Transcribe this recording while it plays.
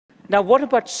Now, what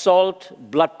about salt,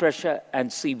 blood pressure, and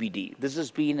CVD? This has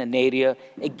been an area,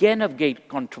 again, of great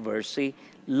controversy,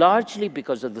 largely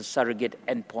because of the surrogate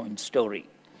endpoint story.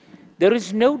 There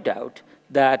is no doubt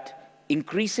that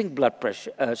increasing blood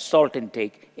pressure, salt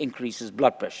intake increases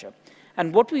blood pressure.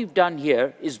 And what we've done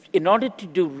here is, in order to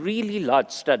do really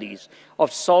large studies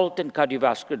of salt and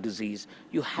cardiovascular disease,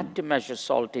 you had to measure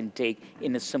salt intake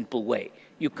in a simple way.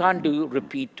 You can't do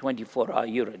repeat 24-hour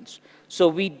urines. So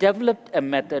we developed a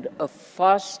method of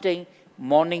fasting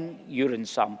morning urine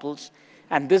samples,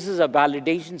 and this is a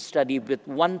validation study with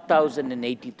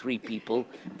 1,083 people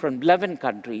from 11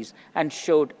 countries and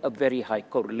showed a very high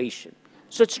correlation.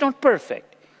 So it's not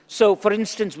perfect. So, for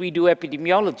instance, we do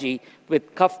epidemiology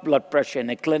with cuff blood pressure in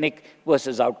a clinic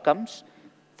versus outcomes.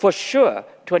 For sure,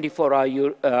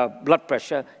 24-hour blood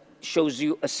pressure shows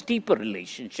you a steeper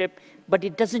relationship, but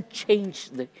it doesn't change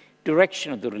the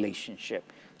direction of the relationship.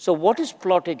 So what is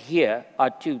plotted here are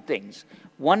two things.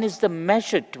 One is the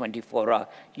measured 24-hour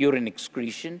urine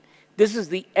excretion. This is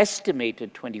the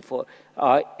estimated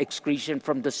 24-hour excretion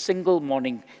from the single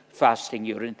morning fasting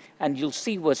urine, and you'll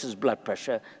see versus blood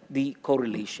pressure, the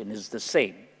correlation is the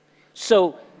same.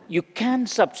 So you can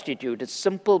substitute a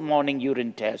simple morning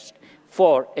urine test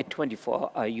for a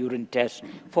 24-hour urine test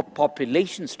for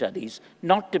population studies,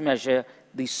 not to measure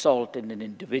the salt in an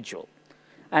individual.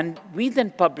 And we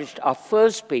then published our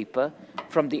first paper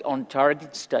from the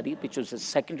on-target study, which was a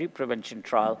secondary prevention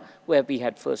trial where we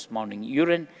had first morning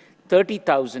urine,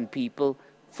 30,000 people,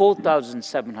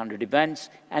 4,700 events,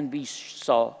 and we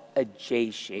saw a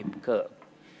J-shaped curve.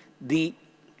 The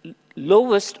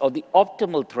lowest or the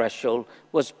optimal threshold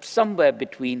was somewhere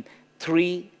between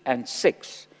 3 and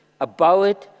 6. Above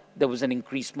it, there was an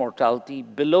increased mortality.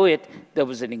 Below it, there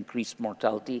was an increased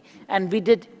mortality. And we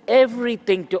did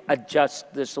everything to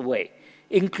adjust this away,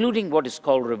 including what is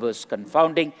called reverse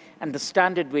confounding. And the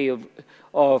standard way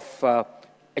of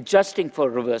adjusting for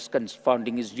reverse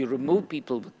confounding is you remove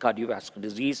people with cardiovascular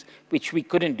disease, which we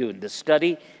couldn't do in this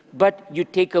study, but you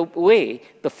take away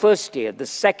the first year, the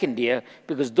second year,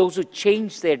 because those who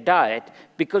change their diet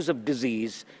because of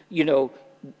disease, you know,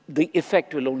 the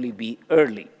effect will only be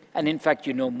early. And in fact,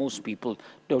 you know, most people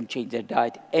don't change their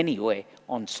diet anyway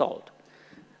on salt.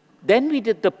 Then we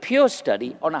did the pure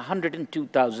study on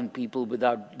 102,000 people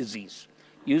without disease,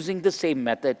 using the same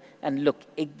method, and look,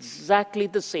 exactly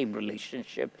the same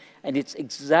relationship, and it's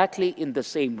exactly in the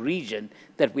same region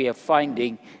that we are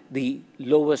finding the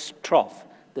lowest trough.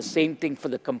 The same thing for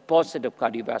the composite of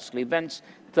cardiovascular events,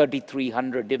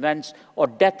 3,300 events, or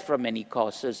death from any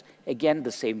causes, again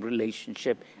the same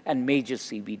relationship, and major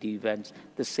CVD events,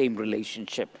 the same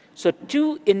relationship. So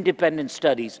two independent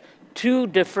studies, two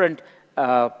different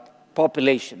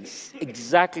populations,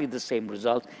 exactly the same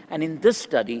results. And in this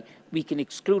study, we can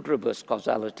exclude reverse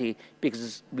causality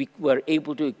because we were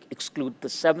able to exclude the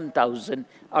 7,000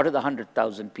 out of the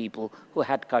 100,000 people who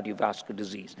had cardiovascular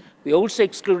disease. We also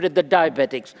excluded the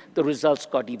diabetics. The results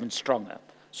got even stronger.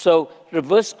 So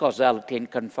reverse causality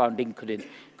and confounding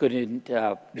couldn't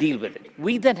deal with it.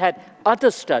 We then had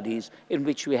other studies in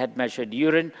which we had measured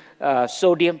urine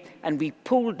sodium, and we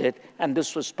pooled it, and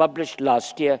this was published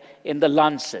last year in The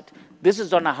Lancet. This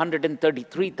is on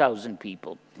 133,000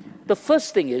 people. The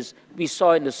first thing is we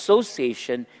saw an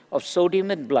association of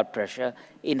sodium and blood pressure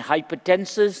in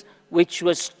hypertensives, which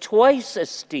was twice as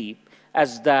steep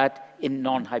as that in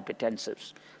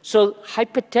non-hypertensives. So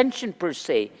hypertension per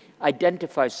se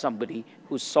identifies somebody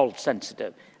who's salt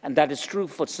sensitive, and that is true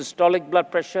for systolic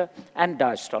blood pressure and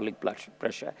diastolic blood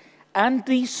pressure. And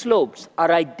these slopes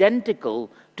are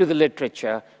identical to the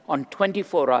literature on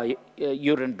 24-hour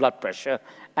urine blood pressure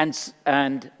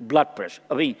and blood pressure.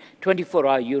 I mean,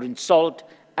 24-hour urine salt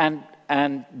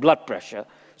and blood pressure.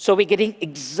 So we're getting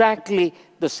exactly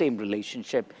the same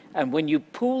relationship. And when you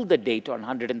pool the data on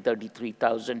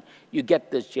 133,000, you get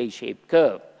this J-shaped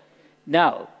curve.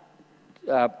 Now,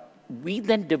 we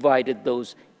then divided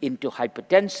those into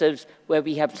hypertensives, where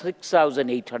we have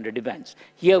 6,800 events.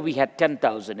 Here we had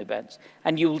 10,000 events.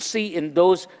 And you will see in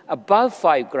those above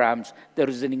 5 grams, there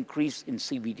is an increase in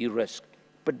CVD risk.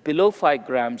 But below 5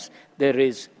 grams, there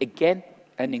is, again,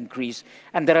 an increase.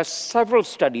 And there are several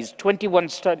studies, 21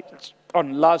 studies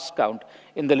on last count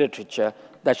in the literature,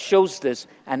 that shows this,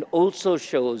 and also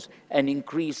shows an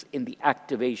increase in the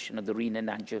activation of the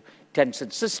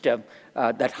renin-angiotensin system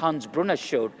that Hans Brunner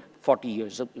showed 40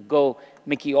 years ago.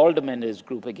 Mickey Alderman and his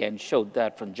group again showed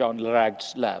that from John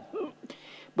Larag's lab.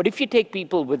 But if you take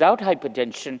people without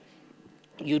hypertension,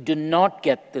 you do not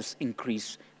get this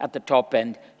increase at the top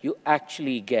end. You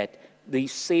actually get the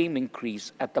same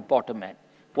increase at the bottom end.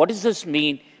 What does this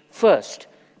mean? First,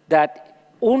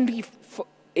 that only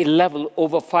a level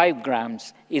over 5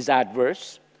 grams is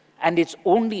adverse, and it's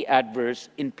only adverse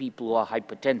in people who are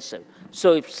hypertensive.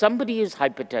 So if somebody is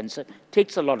hypertensive,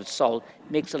 takes a lot of salt,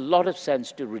 makes a lot of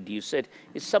sense to reduce it.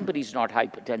 If somebody's not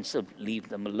hypertensive, leave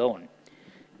them alone.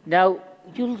 Now,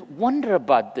 you'll wonder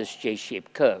about this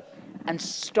J-shaped curve, and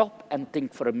stop and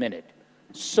think for a minute.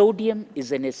 Sodium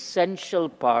is an essential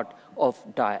part of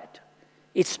diet.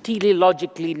 It's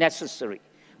teleologically necessary.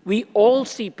 We all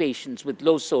see patients with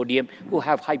low sodium who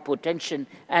have hypotension,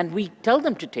 and we tell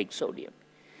them to take sodium.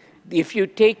 If you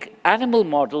take animal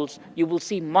models, you will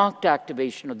see marked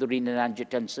activation of the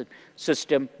renin-angiotensin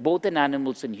system, both in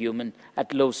animals and humans,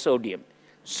 at low sodium.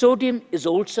 Sodium is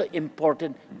also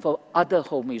important for other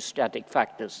homeostatic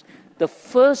factors. The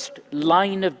first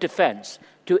line of defense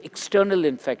to external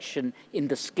infection in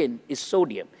the skin is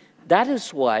sodium. That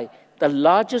is why the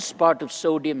largest part of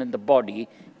sodium in the body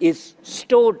is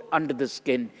stored under the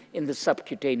skin in the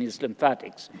subcutaneous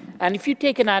lymphatics. And if you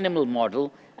take an animal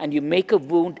model and you make a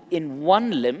wound in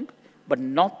one limb, but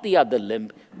not the other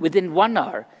limb, within 1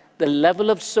 hour, the level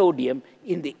of sodium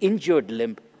in the injured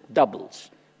limb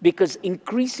doubles, because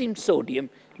increasing sodium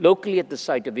locally at the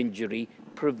site of injury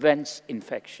prevents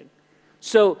infection.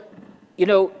 So,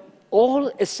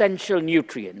 all essential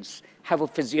nutrients have a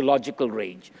physiological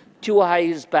range. Too high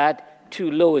is bad, too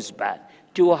low is bad.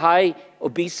 Too high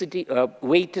obesity,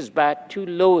 weight is bad, too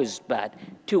low is bad.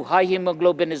 Too high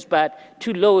hemoglobin is bad,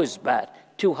 too low is bad.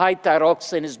 Too high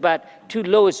thyroxine is bad, too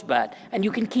low is bad. And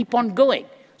you can keep on going.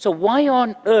 So why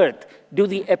on earth do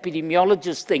the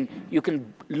epidemiologists think you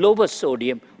can lower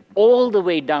sodium all the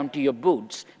way down to your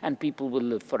boots and people will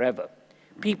live forever?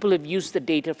 People have used the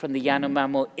data from the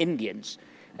Yanomamo Indians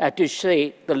to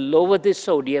say the lower the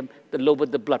sodium, the lower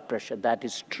the blood pressure. That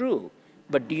is true.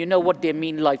 But do you know what their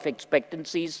mean life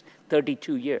expectancy is?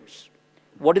 32 years.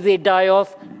 What do they die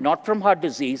of? Not from heart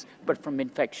disease, but from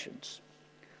infections.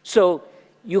 So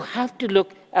you have to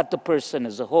look at the person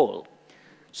as a whole.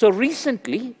 So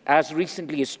recently, as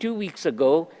recently as 2 weeks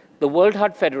ago, the World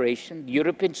Heart Federation, the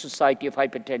European Society of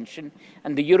Hypertension,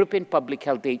 and the European Public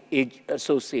Health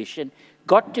Association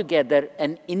got together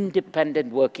an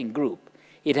independent working group.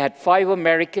 It had 5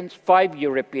 Americans, 5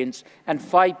 Europeans, and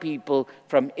 5 people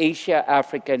from Asia,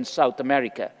 Africa, and South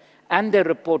America. And their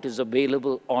report is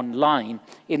available online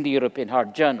in the European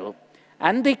Heart Journal.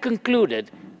 And they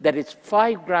concluded that it's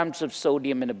 5 grams of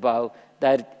sodium and above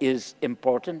that is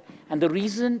important. And the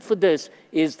reason for this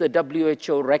is the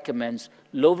WHO recommends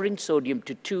lowering sodium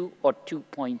to 2 or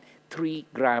 2.3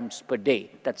 grams per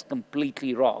day. That's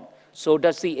completely wrong. So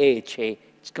does the AHA.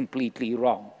 It's completely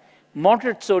wrong.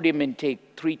 Moderate sodium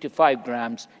intake, 3 to 5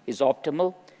 grams, is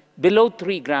optimal. Below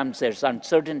 3 grams, there's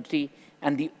uncertainty.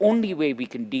 And the only way we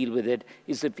can deal with it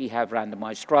is if we have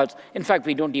randomized trials. In fact,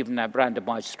 we don't even have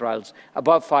randomized trials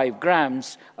above 5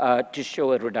 grams to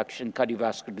show a reduction in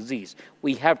cardiovascular disease.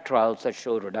 We have trials that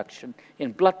show a reduction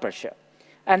in blood pressure.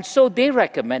 And so they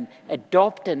recommend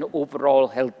adopt an overall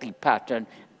healthy pattern,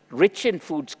 rich in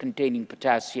foods containing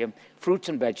potassium, fruits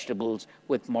and vegetables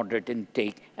with moderate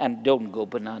intake, and don't go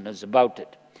bananas about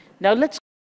it. Now let's